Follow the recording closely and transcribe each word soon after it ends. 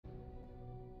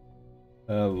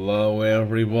Hello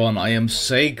everyone, I am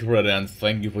Sacred and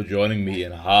thank you for joining me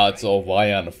in Hearts of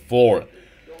Iron 4.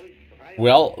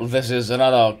 Well, this is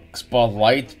another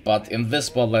spotlight, but in this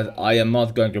spotlight I am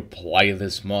not going to play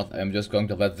this mod, I'm just going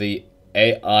to let the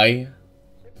AI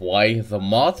play the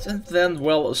mod and then,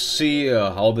 well, see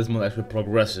how this mod actually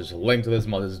progresses. Link to this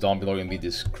mod is down below in the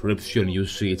description. You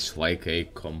see it's like a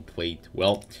complete,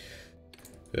 well,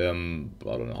 I don't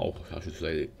know how I should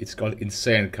say it. It's called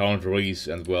Insane Countries,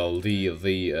 and well,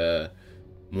 the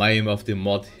name of the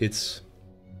mod hits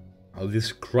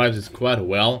describes it quite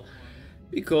well,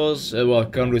 because well,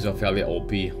 countries are fairly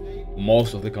OP.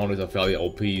 Most of the countries are fairly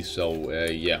OP, so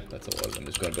yeah, that's all. I'm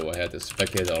just gonna go ahead and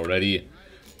spectate already.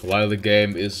 While the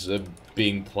game is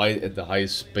being played at the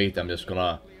highest speed, I'm just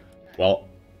gonna, well,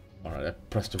 alright, I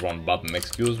pressed the wrong button.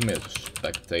 Excuse me,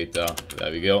 spectator.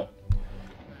 There we go.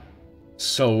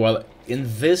 So, well, in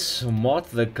this mod,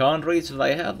 the countries,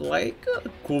 they have, like,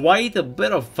 quite a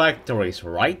bit of factories,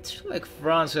 right? Like,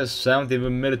 France has 70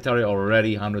 military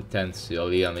already, 110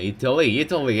 civilian.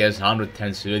 Italy has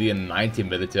 110 civilian, 90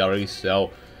 military, so...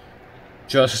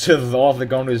 Just all of the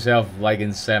countries have, like,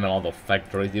 insane amount of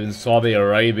factories. Even Saudi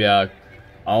Arabia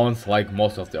owns, like,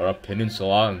 most of the Arab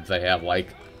Peninsula, and they have,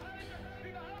 like...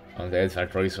 108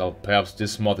 factories, so perhaps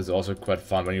this mod is also quite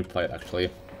fun when you play it, actually.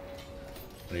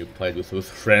 When you play it with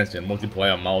friends in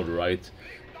multiplayer mode, right?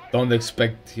 Don't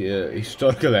expect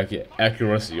historical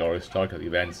accuracy or historical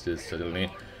events, is certainly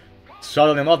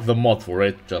not the mod for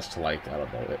it, just like, I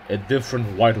don't know, a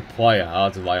different way to play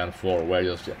Hearts of Iron 4, where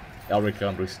just every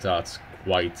country starts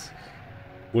quite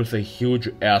with a huge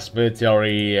ass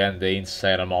military and the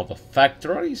insane amount of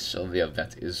factories, so yeah,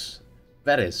 that is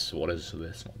what is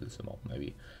this mod is about,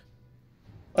 maybe.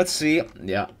 Let's see,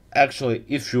 yeah, actually,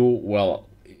 if you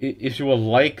would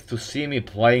like to see me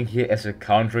playing here as a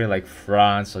country like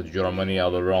France or Germany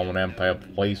or the Roman Empire,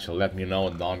 please let me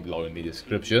know down below in the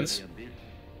descriptions.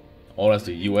 Or as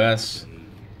the US,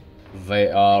 they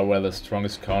are, well, the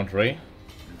strongest country.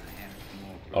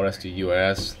 Or as the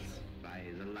US,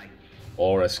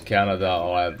 or as Canada,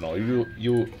 or I don't know,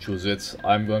 you choose it.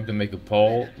 I'm going to make a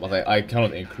poll, but I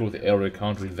cannot include every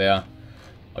country there,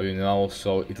 you know,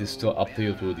 so it is still up to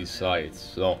you to decide.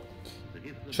 So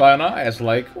China has,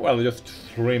 like, well, just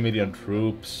 3 million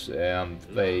troops, and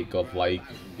they got, like,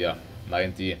 yeah,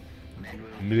 90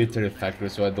 military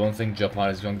factories, so I don't think Japan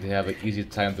is going to have an easy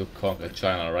time to conquer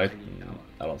China, right?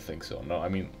 I don't think so, no, I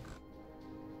mean,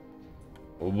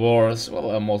 wars,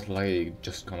 well, are most likely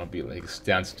just gonna be, like,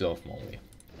 standstill only.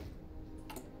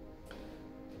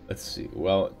 Let's see,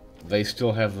 well, they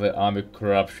still have the army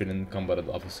corruption in combatant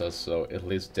officers, so at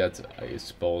least that, I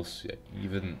suppose, yeah,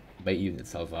 may even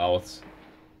itself out.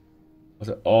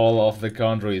 But all of the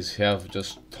countries have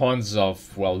just tons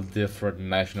of, well, different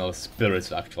national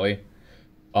spirits, actually.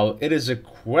 Well, it is a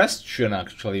question,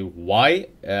 actually, why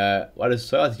the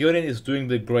Soviet Union is doing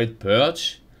the Great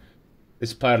Purge,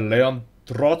 despite Leon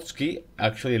Trotsky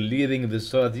actually leading the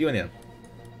Soviet Union.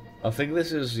 I think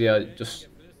this is, yeah, just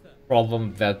a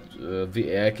problem that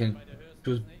the AI can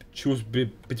choose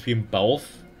between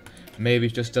both. Maybe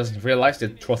it just doesn't realize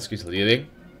that Trotsky is leading.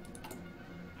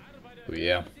 So,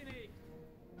 yeah.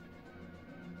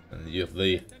 And you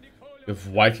have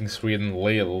Viking Sweden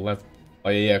led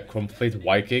by a complete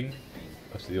Viking,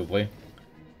 presumably.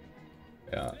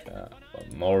 Yeah,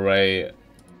 but Norway,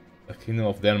 the Kingdom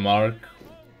of Denmark,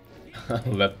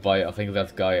 led by, I think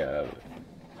that guy, I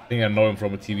think I know him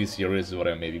from a TV series, but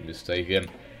I may be mistaken.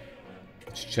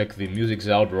 Let's check the music's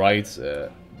out right. Der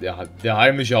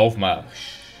heimische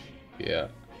Aufmarsch. Yeah.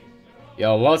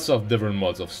 Yeah, lots of different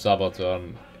modes of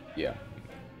Sabaton. Yeah,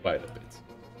 quite a bit.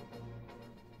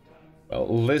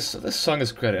 Well, this song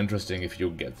is quite interesting if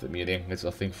you get the meaning. It's,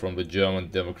 I think, from the German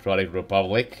Democratic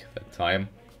Republic, that time.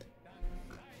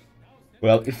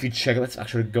 Well, if you check, let's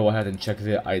actually go ahead and check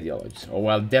their ideology. Oh,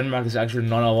 well, Denmark is actually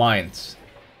non-aligned.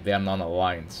 They are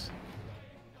non-aligned.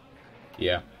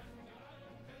 Yeah.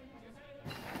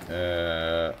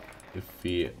 If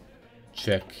we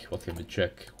check, what can we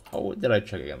check? How did I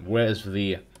check again? Where is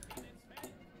the...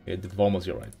 Yeah,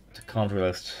 diplomacy, right? The country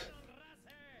list.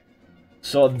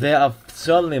 So there are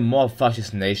certainly more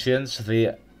fascist nations.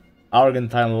 The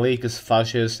Argentine League is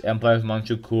fascist, Empire of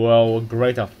Manchukuo,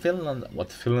 Greater Finland.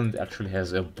 What, Finland actually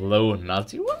has a blue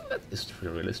Nazi? Well, that is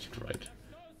realistic, right?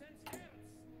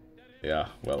 Yeah,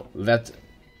 well, that...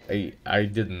 I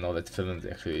didn't know that Finland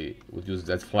actually would use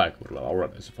that flag. Well,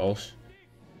 alright, I suppose.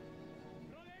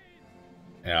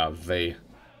 Yeah, they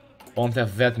don't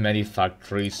have that many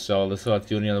factories, so the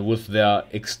Soviet Union, with their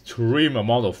extreme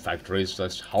amount of factories,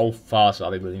 that's how fast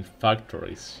are they building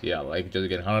factories? Yeah, like just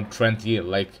again 120,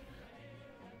 like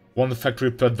One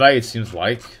factory per day, it seems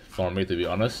like, for me, to be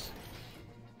honest.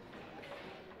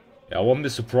 Yeah, I wouldn't be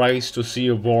surprised to see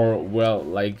a war where,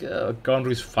 like,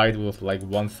 countries fight with, like,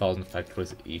 1,000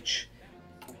 factories each.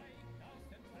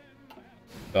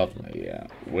 But, yeah,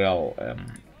 well,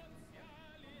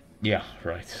 yeah,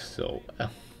 right, so, I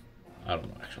don't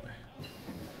know, actually.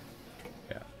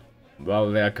 Yeah. Well,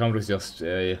 their countries just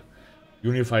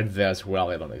unified there as well,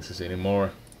 they don't exist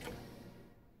anymore.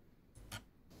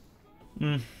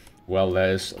 Well,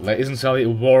 there isn't sadly a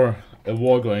war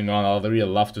going on. I'd really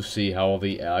love to see how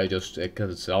the AI just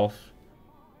kills itself.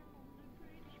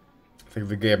 I think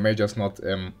the game may just not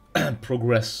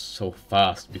progress so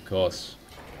fast because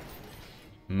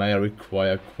it may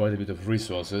require quite a bit of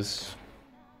resources.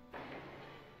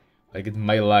 Like it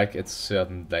may lack at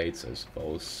certain dates, I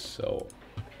suppose. So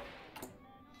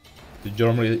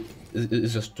Germany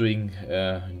is just doing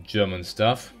German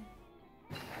stuff.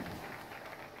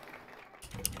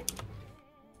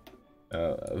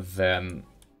 Then,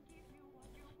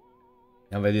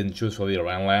 and they didn't choose for the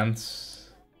Rhineland.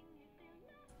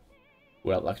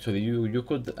 Well, actually, you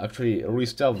could actually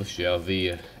reestablish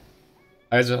the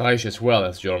Reich as well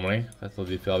as Germany. That would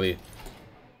be fairly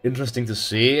interesting to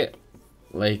see.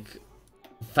 Like,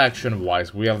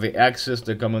 faction-wise, we have the Axis,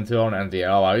 the Comintern, and the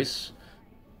Allies.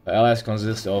 The Allies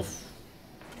consist of,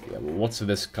 yeah, what's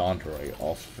this country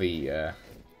of the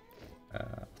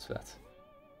what's that?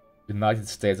 United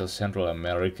States of Central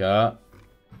America,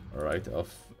 right,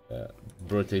 of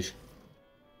British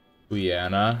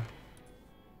Guyana,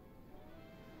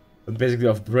 basically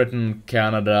of Britain,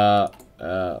 Canada,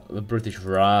 the British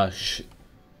Raj,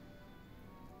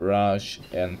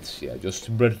 and yeah,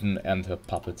 just Britain and her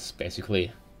puppets,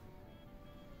 basically.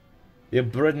 Yeah,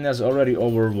 Britain has already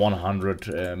over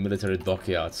 100 military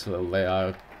dockyards, so they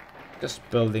are just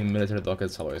building military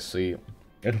dockyards, how I see.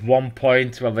 At one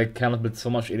point, well, they cannot build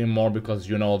so much anymore because,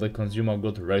 you know, the consumer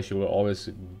good ratio will always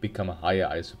become higher,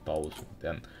 I suppose.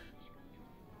 Then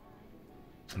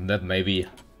that may be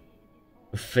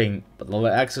a thing. But the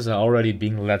Axis are already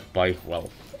being led by,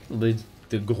 well, the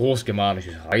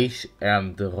Großgermanisches Reich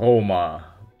and the Roma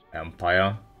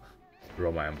Empire.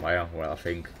 Well, I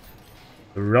think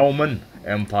the Roman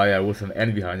Empire with an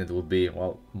N behind it would be,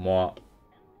 well, more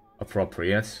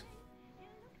appropriate.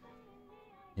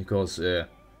 Because,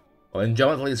 well, in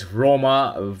German it's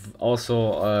Roma,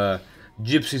 also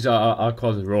gypsies are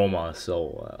called Roma,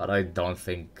 so I don't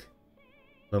think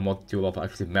the mod developer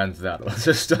actually meant that. It's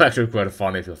just actually quite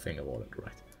funny if you think about it,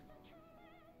 right?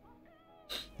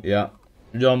 Yeah,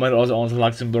 Germany also owns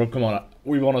Luxembourg, come on,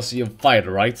 we want to see a fight,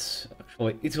 right?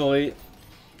 Actually, Italy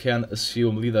can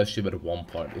assume leadership at one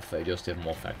point if they just did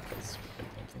more factories. I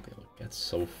don't think they will get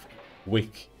so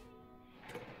weak.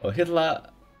 Well,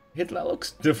 Hitler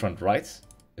looks different, right?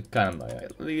 It kind of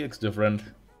it looks different.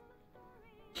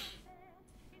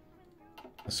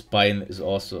 Spain is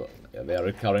also, yeah, they are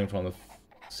recovering from the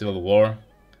civil war.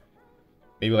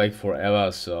 Maybe like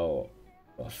forever, so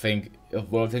I think if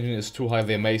world tension is too high,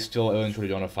 they may still eventually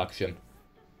join a faction.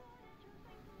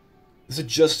 Is it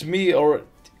just me, or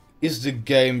is the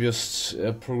game just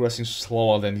progressing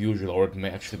slower than usual, or it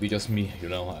may actually be just me, you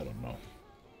know? I don't know.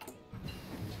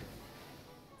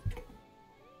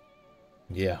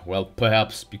 Yeah, well,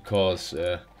 perhaps because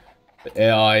the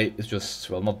AI is just,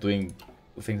 well, not doing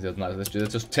things that nice. Let's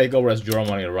just take over as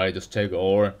Germany, right? Just take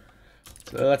over.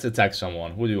 So let's attack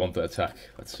someone. Who do you want to attack?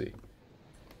 Let's see.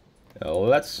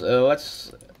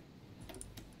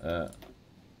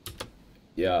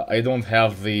 Yeah, I don't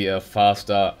have the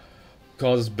faster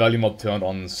causes belly mod turned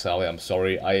on, Sally. I'm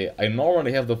sorry. I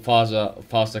normally have the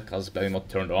faster causes belly mod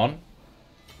turned on.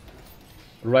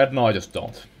 Right now, I just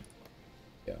don't.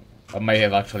 I may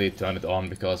have actually turned it on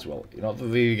because, well, you know,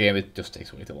 the game, it just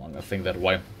takes way too long. I think that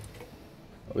why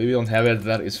we don't have it,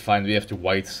 that is fine. We have to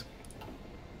wait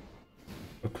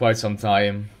for quite some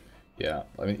time. Yeah,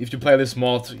 I mean, if you play this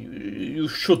mod, you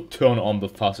should turn on the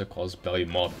faster cause belly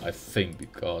mod, I think,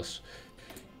 because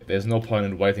there's no point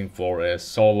in waiting for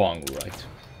so long, right?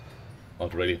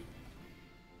 Not really.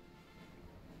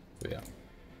 So, yeah.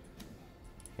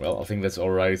 Well, I think that's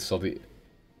alright. So the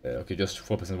okay, just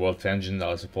 4% world tension.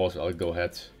 I suppose I'll go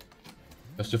ahead.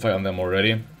 Justify on them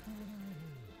already.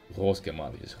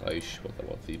 Großgermanisches Reich. What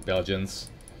about the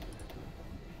Belgians?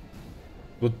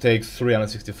 Would take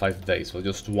 365 days, so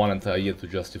just one entire year to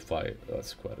justify.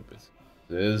 That's quite a bit.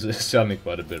 It's certainly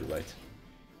quite a bit, right?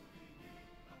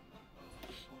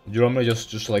 Germany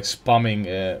just like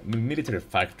spamming military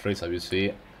factories, as you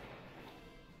see.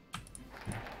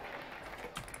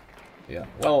 Yeah,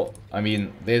 well, I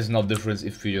mean, there's no difference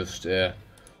if you just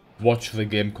watch the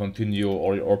game continue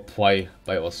or play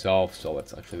by yourself, so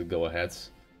let's actually go ahead.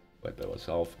 Like by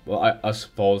myself. Well, I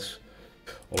suppose.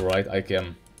 Alright, I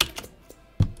can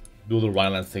do the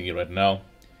Rhineland thingy right now.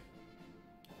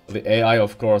 The AI,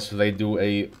 of course, they do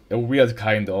a weird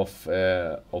kind of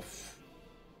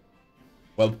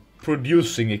well,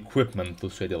 producing equipment, to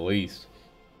say the least.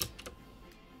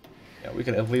 Yeah, we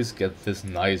can at least get this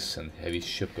nice and heavy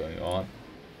ship going on.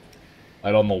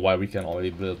 I don't know why we can only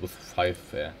build it with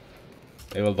 5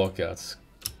 naval dockyards.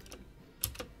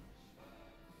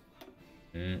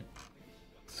 Let's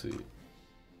see.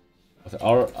 But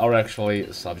our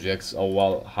actually subjects, oh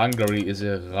well, Hungary is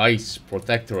a rice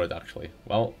protectorate actually.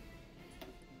 Well,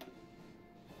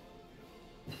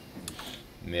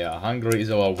 yeah, Hungary is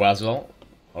our vassal.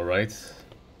 Alright.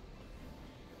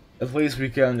 At least we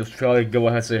can just try to go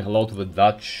ahead and say hello to the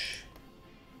Dutch.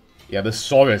 Yeah, the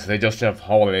Soviets, they just have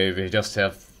holiday, they just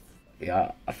have...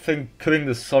 Yeah, I think killing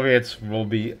the Soviets will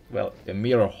be, well, a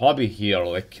mere hobby here,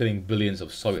 like killing billions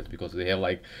of Soviets, because they have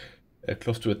like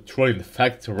close to 1 trillion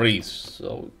factories.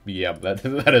 So, yeah,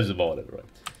 that is about it, right?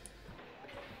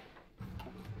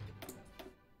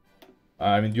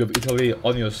 I mean, you have Italy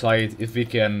on your side. If we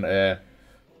can,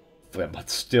 but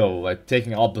still, like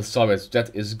taking out the Soviets,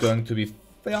 that is going to be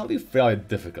fairly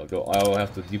difficult. I'll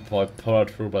have to deploy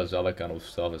paratroopers, other kind of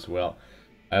stuff as well.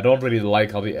 I don't really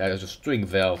like how they are just doing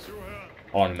their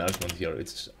army management here.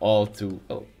 It's all too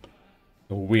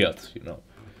weird, you know.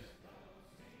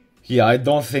 Yeah, I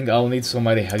don't think I'll need so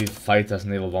many heavy fighters,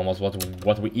 naval bombers.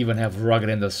 What we even have rugged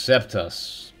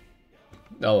interceptors.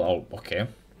 Oh, okay.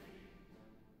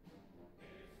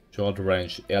 Short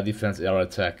range, air defense, air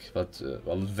attack, but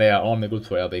well, they are only good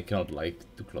for air, they cannot like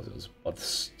do close. But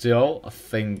still, I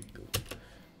think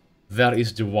that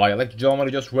is the why. Like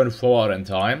Germany just went forward in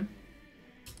time.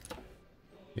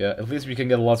 Yeah, at least we can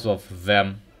get lots of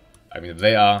them. I mean,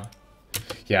 they are...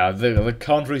 Yeah, the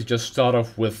countries just start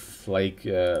off with, like,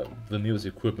 the newest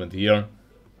equipment here.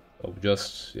 So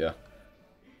just, yeah.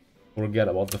 Forget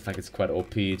about the fact it's quite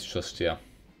OP, it's just, yeah,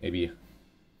 maybe...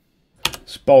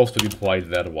 supposed to be played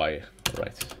that way,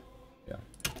 right? Yeah.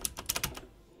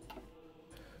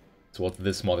 That's what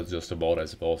this mod is just about, I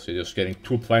suppose. You're just getting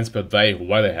 2 planes per day.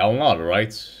 Why the hell not,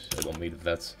 right? I don't need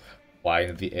that.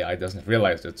 Why the AI doesn't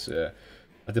realize that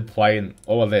the plane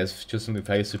over there is just simply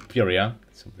very superior.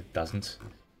 It simply doesn't.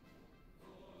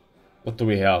 What do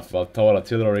we have? Well, tower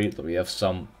artillery. Do we have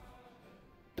some?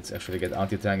 Let's actually get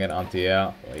anti-tank and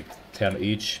anti-air, like 10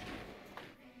 each.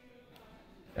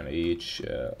 And each,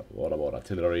 what about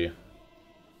artillery?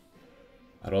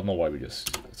 I don't know why we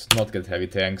just... Let's not get heavy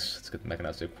tanks, let's get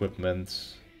mechanized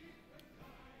equipment.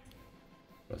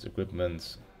 Plus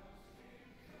equipment.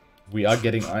 We are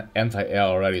getting anti-air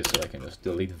already, so I can just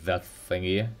delete that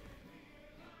thingy.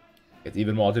 Get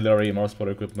even more artillery, more support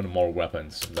equipment, more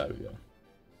weapons. There we go.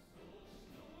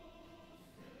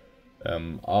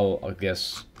 I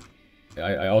guess...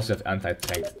 I also have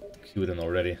anti-tank queued in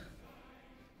already.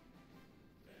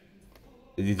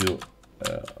 Did you do?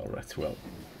 Alright, well.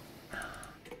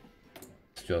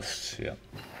 It's just, yeah.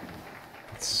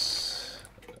 It's...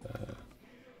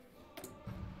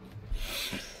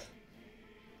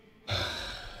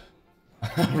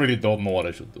 I really don't know what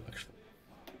I should do, actually.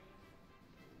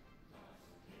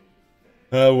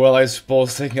 Well, I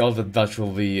suppose taking out the Dutch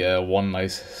will be one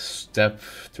nice step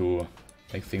to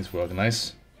make things work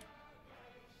nice.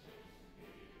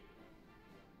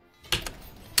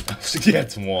 To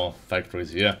get more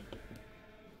factories, yeah.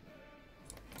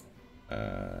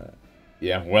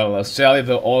 Yeah, well, sadly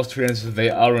the Austrians, they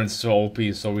aren't so OP,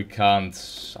 so we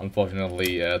can't,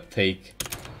 unfortunately, take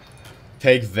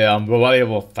their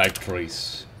valuable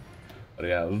factories. But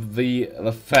yeah,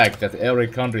 the fact that every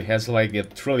country has like 1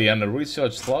 trillion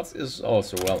research slots is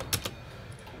also, well,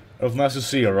 nice to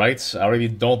see, right? I really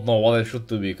don't know what I should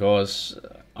do, because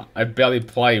I barely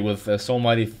play with so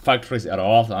many factories at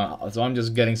all, so I'm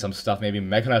just getting some stuff, maybe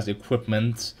mechanized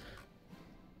equipment.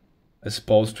 I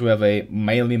suppose to have a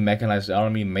mainly mechanized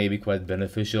army may be quite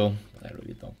beneficial, but I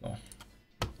really don't know.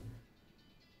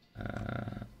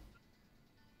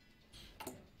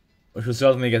 We should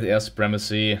certainly get air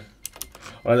supremacy.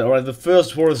 Alright, the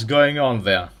first war is going on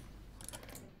there.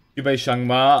 Hubei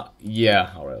Shangma,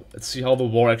 yeah, alright, let's see how the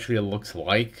war actually looks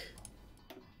like.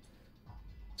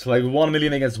 So like 1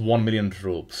 million against 1 million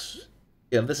troops.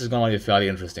 Yeah, this is gonna be fairly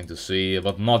interesting to see,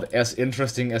 but not as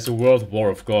interesting as a world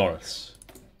war, of course.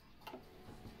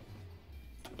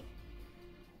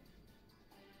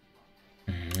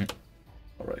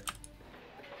 Alright.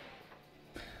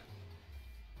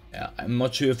 Yeah, I'm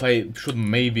not sure if I should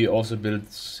maybe also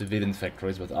build civilian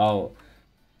factories, but I'll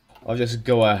I'll just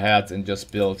go ahead and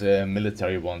just build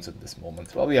military ones at this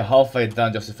moment. Well, we are halfway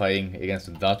done justifying against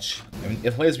the Dutch. I mean,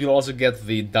 at least we'll also get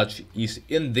the Dutch East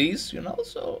Indies, you know,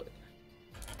 so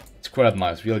it's quite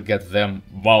nice. We'll get them.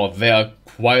 Wow, they are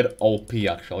quite OP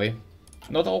actually.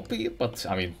 Not OP, but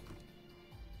I mean,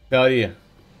 very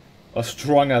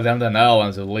stronger than the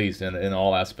Netherlands at least in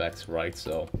all aspects, right?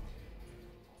 So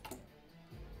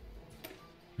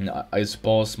I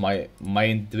suppose my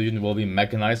main division will be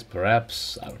mechanized,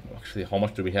 perhaps. I don't know, actually, how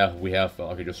much do we have? We have,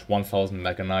 okay, just 1,000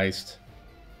 mechanized.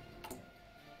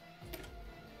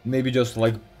 Maybe just,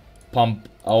 like, pump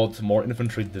out more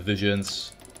infantry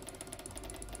divisions.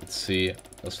 Let's see,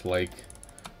 that's like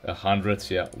 100,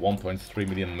 yeah, 1.3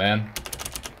 million men.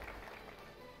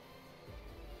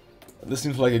 This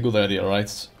seems like a good idea,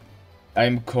 right?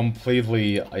 I'm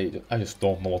completely, I just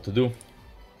don't know what to do.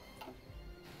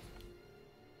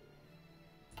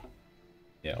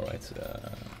 Yeah, right.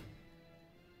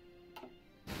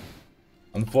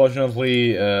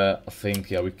 Unfortunately, I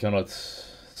think, yeah, we cannot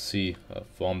see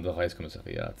from the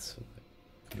Reichskommissariat.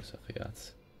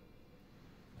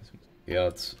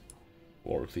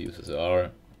 Or the USSR.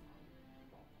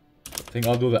 I think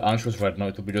I'll do the answers right now.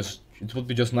 It would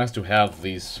be just nice to have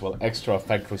these, well, extra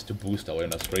factories to boost our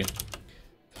industry.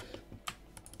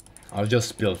 I'll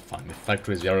just build fine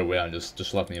factories everywhere and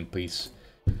just let me in peace.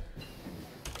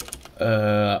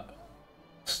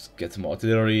 Get some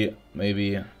artillery,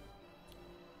 maybe.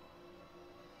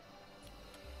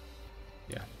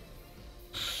 Yeah.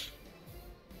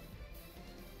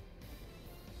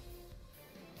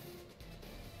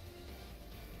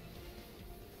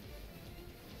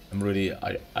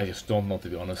 I just don't know, to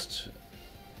be honest.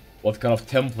 What kind of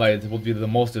template would be the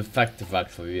most effective,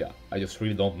 actually? I just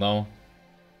really don't know.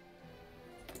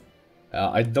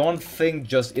 I don't think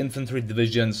just infantry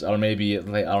divisions are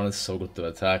they aren't so good to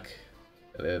attack.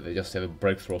 They just have a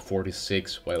breakthrough of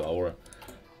 46, while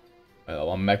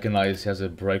our mechanized has a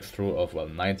breakthrough of, well,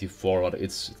 94, but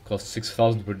it costs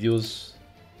 6,000 to produce.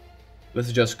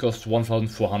 This just costs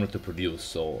 1,400 to produce,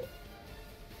 so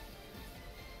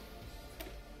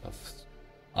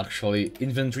actually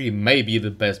infantry may be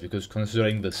the best, because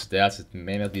considering the stats it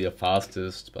may not be the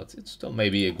fastest, but it's still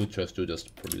maybe a good choice to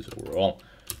just produce overall.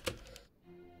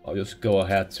 I'll just go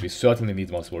ahead. We certainly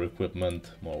need much more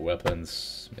equipment, more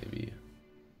weapons, maybe.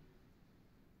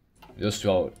 Just,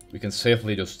 well, we can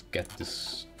safely just get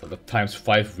this for the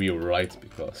 ×5 view, right?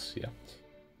 Because, yeah.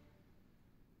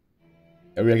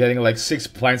 And we are getting like 6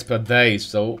 planes per day,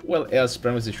 so, well, air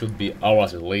supremacy should be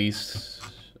ours at least.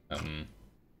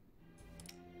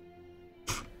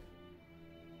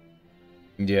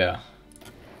 Yeah.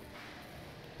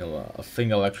 I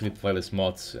think I'll actually play this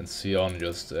mod and see on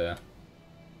just,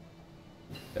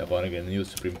 running a new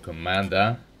Supreme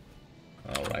Commander.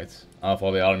 Alright.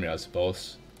 For the army, I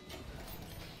suppose.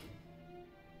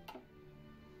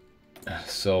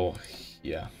 So,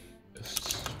 yeah.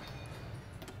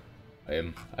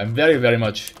 I'm very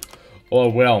much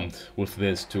overwhelmed with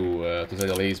this, to say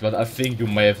the least. But I think you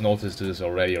may have noticed this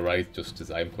already, right? Just as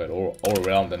I'm quite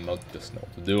overwhelmed and not just know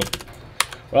what to do.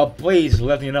 Well, please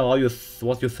let me know what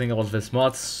you think about this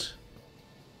mods.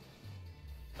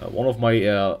 One of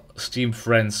my Steam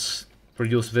friends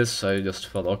produced this. I just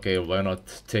thought, okay, why not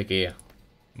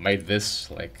made this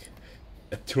like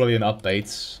 1 trillion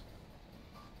updates.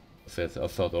 I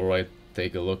thought, alright,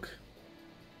 take a look.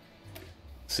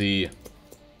 See.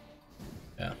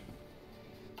 Yeah.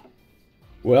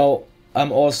 Well,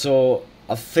 I'm also,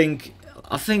 I think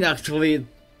actually,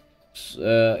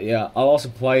 yeah, I also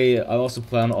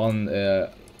plan on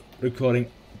recording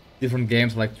different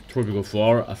games like Tropico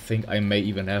 4. I think I may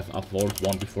even have uploaded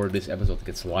one before this episode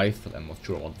gets live, but I'm not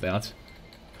sure about that.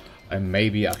 I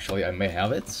may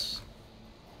have it.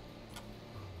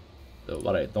 So,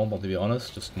 but I don't want to be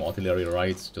honest, just more artillery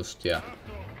rights, just, yeah.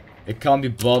 It can't be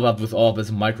bothered with all this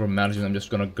micromanagement. I'm just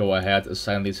gonna go ahead,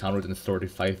 assign these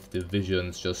 135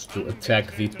 divisions just to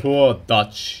attack the poor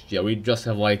Dutch. Yeah, we just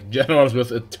have like generals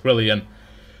with 1 trillion.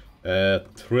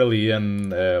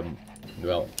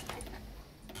 Well,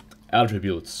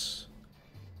 attributes.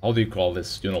 How do you call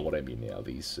this? You know what I mean, yeah,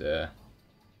 these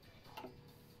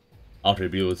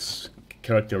attributes,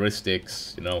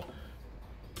 characteristics, you know.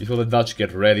 Before the Dutch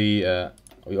get ready,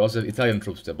 we also have Italian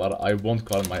troops there, but I won't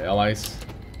call them my allies.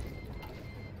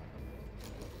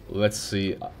 Let's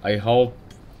see, I hope,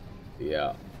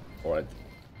 yeah, alright.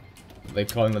 They're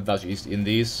calling the Dutch East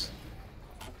Indies.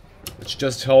 Let's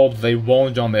just hope they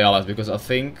won't join the allies, because I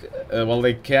think, well,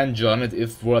 they can join it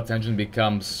if world tension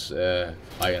becomes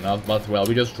high enough, but, well,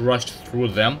 we just rushed through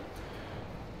them.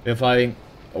 We're fighting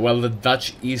well, the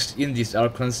Dutch East Indies are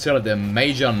considered a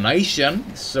major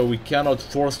nation, so we cannot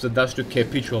force the Dutch to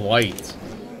capitulate.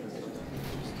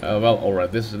 Well,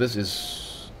 alright, this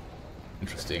is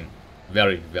interesting.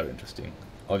 Very, very interesting.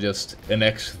 I'll just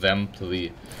annex them to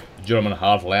the German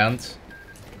heartland.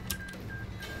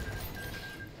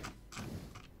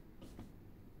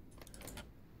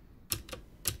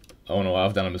 Oh no,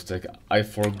 I've done a mistake. I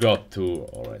forgot to...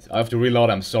 Alright, I have to reload,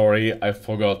 I'm sorry. I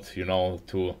forgot, you know,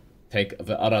 to take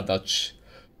the other Dutch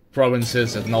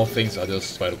provinces, and now things are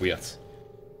just quite weird.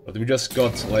 But we just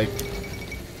got, like...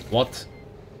 What?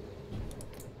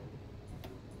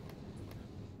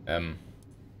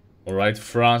 Alright,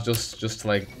 France just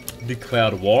like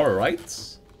declared war,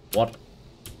 right? What?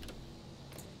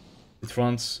 Did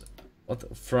France...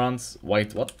 What? France...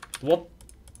 Wait, what? What?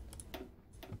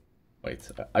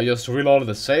 Wait, I just reloaded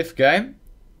the save game.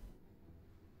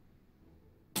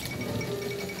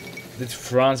 Did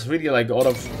France really like out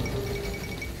of...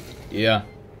 Yeah.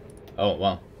 Oh,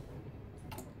 wow.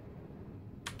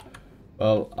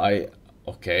 Well,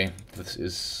 okay, this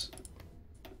is...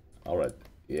 Alright,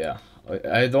 yeah.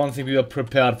 I don't think we were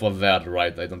prepared for that,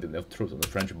 right? I don't think they have troops on the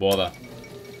French border.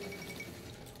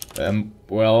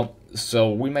 Well,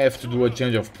 so we may have to do a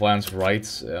change of plans,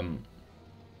 right?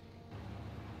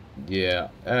 Yeah,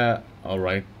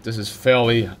 alright. This is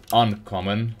fairly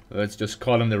uncommon. Let's just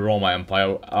call them the Roma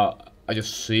Empire. I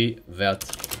just see that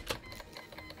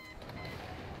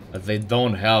they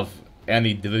don't have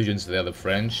any divisions there, the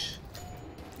French.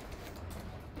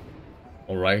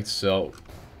 Alright, so...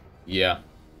 Yeah.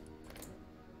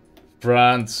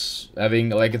 France having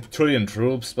like 1 trillion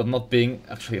troops, but not being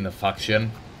actually in a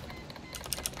faction.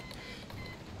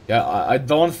 Yeah, I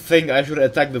don't think I should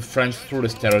attack the French through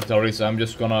this territory, so I'm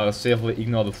just gonna safely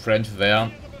ignore the French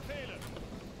there.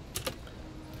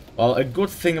 Well, a good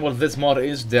thing about this mod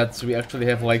is that we actually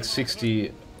have like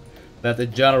 60... That a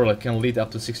general can lead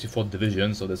up to 64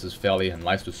 divisions, so this is fairly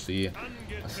nice to see,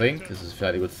 I think. This is a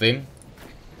fairly good thing.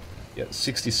 Yeah,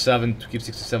 67, to keep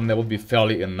 67, that would be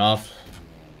fairly enough.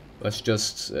 Let's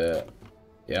just,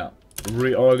 yeah,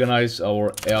 reorganize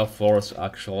our air force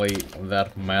actually in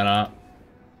that manner.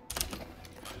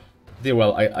 Yeah,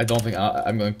 well, I don't think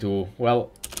I'm going to...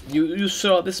 Well, you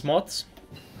saw this mod.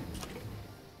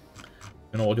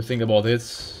 You know what you think about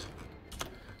it.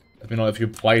 Let me know if you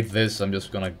played this. I'm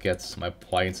just gonna get my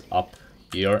planes up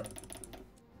here.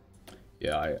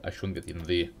 Yeah, I shouldn't get even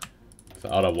the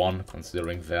other one,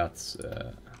 considering that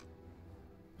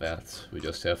that we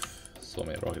just have so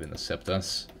many rocket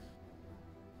interceptors.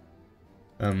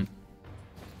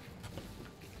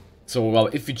 So, well,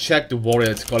 if we check the war,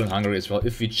 it's called in Hungary as well.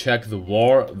 If we check the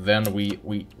war, then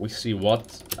we see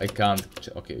what? I can't...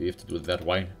 Okay, we have to do it that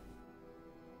way.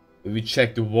 If we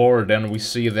check the war, then we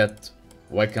see that...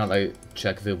 Why can't I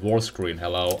check the war screen?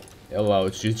 Hello? Hello,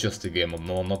 it's just a game. I'm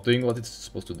not doing what it's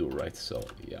supposed to do, right? So,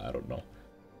 yeah, I don't know.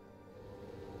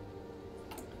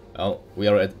 Well, we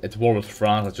are at war with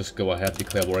France. Let's just go ahead,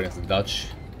 declare war against the Dutch.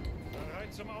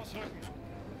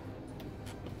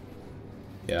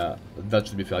 Yeah, that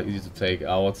should be fairly easy to take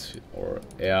out, or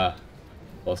yeah,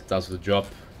 boss does the job.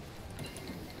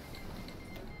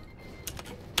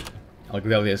 I'll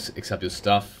gladly accept your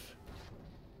stuff.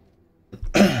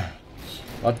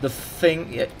 But the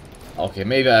thing, yeah, okay,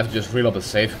 maybe I have to just reload the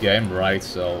save game, right?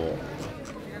 So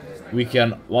we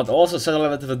can what also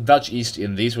satellite to the Dutch East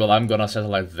Indies. Well, I'm gonna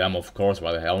satellite them, of course.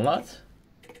 Why the hell not?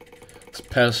 Let's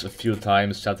pass a few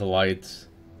times satellite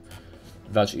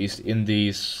Dutch East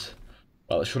Indies.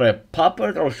 Well, should I pop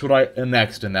it or should I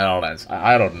annex the Netherlands?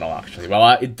 I don't know, actually.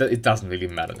 Well, it doesn't really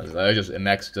matter. I just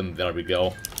annex them, there we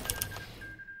go.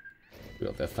 We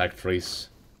got their factories.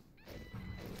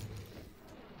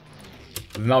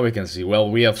 Now we can see,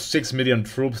 well, we have 6 million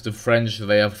troops. The French,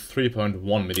 they have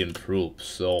 3.1 million troops.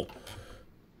 So,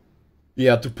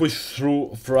 yeah, to push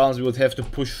through France, we would have to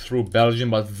push through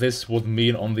Belgium. But this would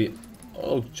mean on the...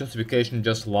 Oh, justification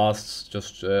just lasts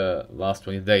last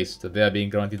 20 days. That they are being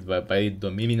granted by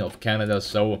Dominion of Canada,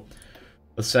 so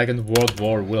the Second World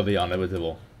War will be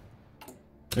inevitable.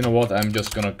 You know what? I'm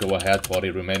just gonna go ahead for the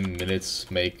remaining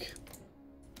minutes, make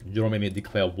Germany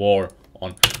declare war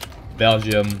on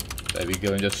Belgium. There we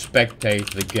go, and just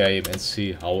spectate the game and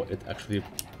see how it actually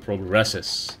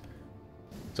progresses.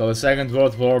 So the Second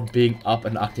World War being up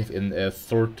and active in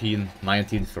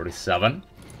 1937.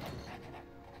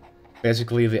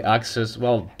 Basically, the Axis...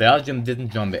 Well, Belgium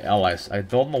didn't join the Allies. I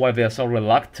don't know why they are so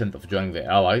reluctant of joining the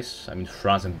Allies. I mean,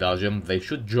 France and Belgium, they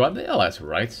should join the Allies,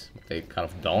 right? But they kind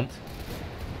of don't.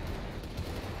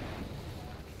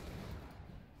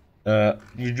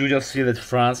 You do just see that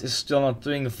France is still not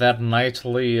doing that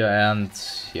nicely, and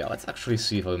yeah, let's actually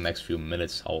see for the next few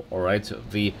minutes how, alright,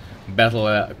 the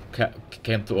battle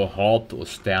came to a halt, to a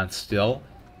standstill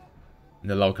in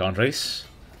the Low Countries.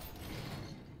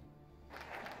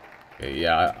 Okay,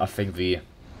 yeah, I think we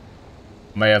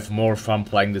may have more fun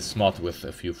playing this mod with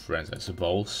a few friends, I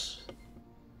suppose.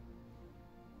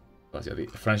 But yeah, the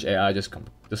French AI just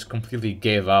completely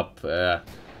gave up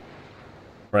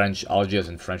French Algiers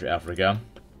and French Africa.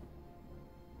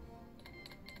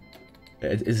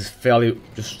 It is fairly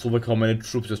just look how many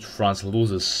troops just France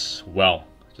loses. Well,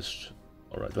 just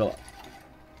alright. Well,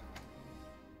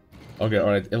 okay,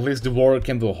 alright. At least the war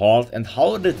came to a halt. And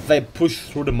how did they push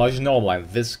through the Maginot Line?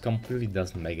 This completely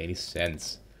doesn't make any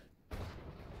sense.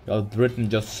 Well, Britain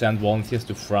just sent volunteers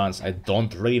to France. I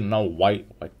don't really know why.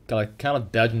 I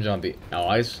cannot damage on the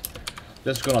Allies.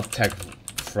 Just gonna attack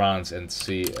France and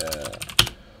see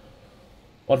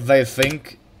what they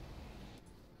think.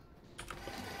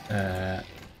 Yeah,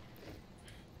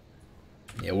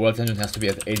 world tension has to be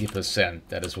at 80%.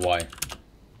 That is why.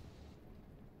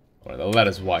 Well, that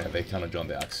is why they cannot join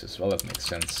the Axis. Well, that makes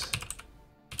sense.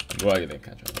 And why they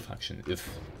can't join the faction if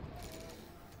it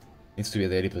needs to be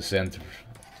at 80%.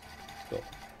 So,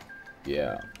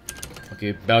 yeah.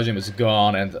 Okay, Belgium is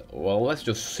gone, and well, let's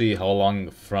just see how long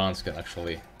France can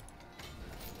actually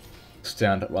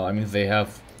stand. Well, I mean, they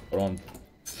have around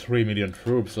 3 million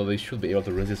troops, so they should be able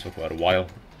to resist for quite a while.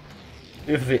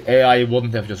 If the AI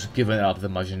wouldn't have just given up the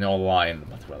Maginot Line,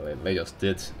 but well, they just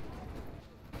did.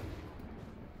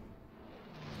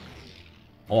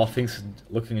 All things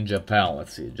looking in Japan,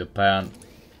 let's see, Japan,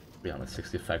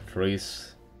 360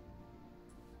 factories.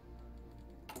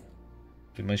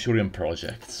 The Manchurian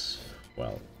projects,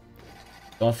 well,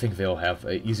 don't think they'll have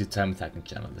an easy time attacking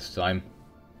China this time.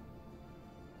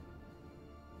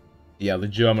 Yeah, the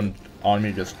German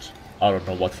army just, I don't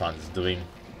know what France is doing.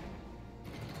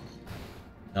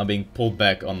 Now being pulled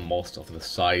back on most of the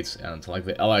sides, and like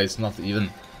the Allies not even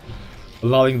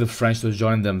allowing the French to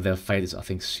join them, their fate is, I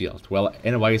think, sealed. Well,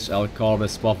 anyways, I'll call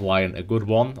this spotlight a good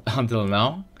one until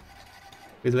now.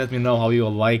 Please let me know how you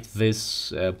liked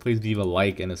this. Please leave a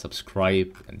like and a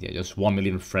subscribe. And yeah, just 1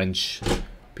 million French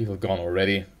people gone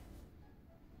already.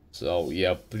 So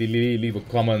yeah, please leave a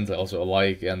comment, also a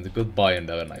like, and goodbye and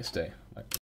have a nice day.